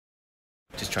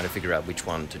Just trying to figure out which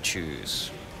one to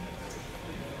choose.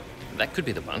 That could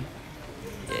be the one.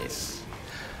 Yes.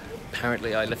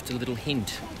 Apparently I left a little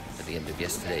hint at the end of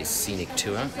yesterday's scenic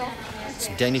tour.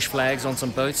 Some Danish flags on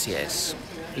some boats, yes.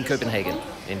 In Copenhagen,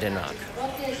 in Denmark.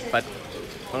 But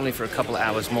only for a couple of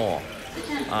hours more.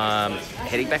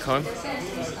 Heading back home,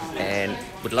 and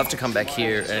would love to come back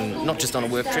here, and not just on a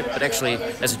work trip, but actually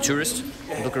as a tourist,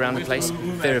 and look around the place.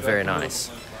 Very, very nice.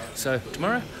 So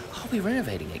tomorrow, I'll be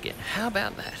renovating again. How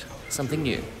about that? Something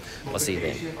new. I'll see you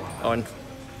then. Oh, and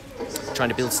trying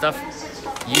to build stuff?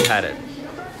 You had it.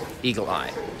 Eagle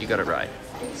eye. You got it right.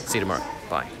 See you tomorrow.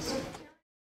 Bye.